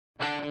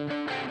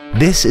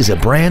This is a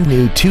brand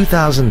new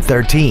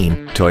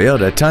 2013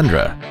 Toyota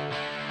Tundra.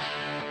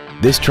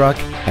 This truck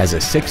has a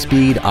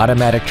 6-speed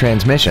automatic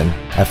transmission,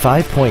 a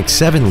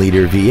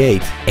 5.7-liter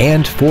V8,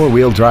 and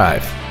 4-wheel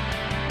drive.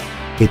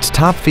 Its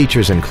top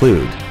features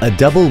include a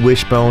double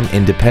wishbone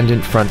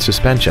independent front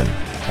suspension,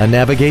 a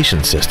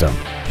navigation system,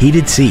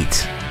 heated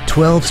seats,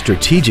 12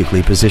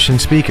 strategically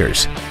positioned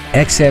speakers,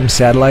 XM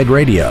satellite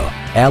radio,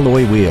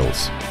 alloy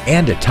wheels,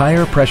 and a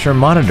tire pressure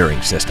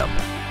monitoring system.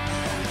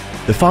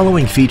 The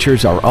following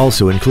features are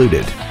also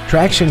included: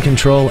 traction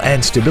control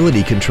and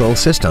stability control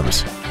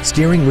systems,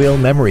 steering wheel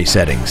memory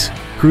settings,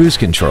 cruise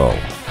control,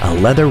 a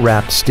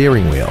leather-wrapped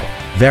steering wheel,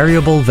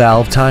 variable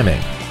valve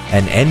timing,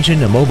 an engine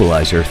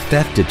immobilizer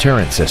theft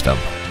deterrent system,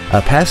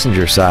 a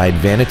passenger side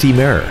vanity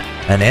mirror,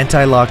 an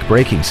anti-lock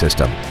braking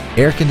system,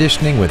 air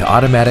conditioning with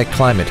automatic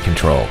climate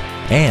control,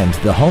 and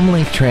the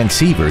HomeLink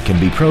transceiver can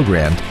be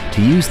programmed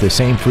to use the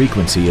same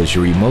frequency as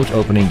your remote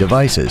opening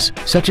devices,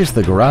 such as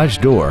the garage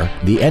door,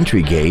 the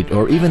entry gate,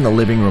 or even the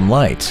living room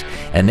lights,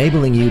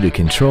 enabling you to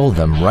control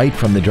them right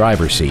from the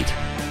driver's seat.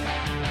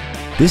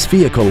 This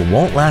vehicle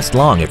won't last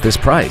long at this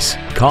price.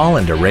 Call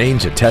and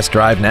arrange a test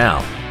drive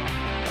now.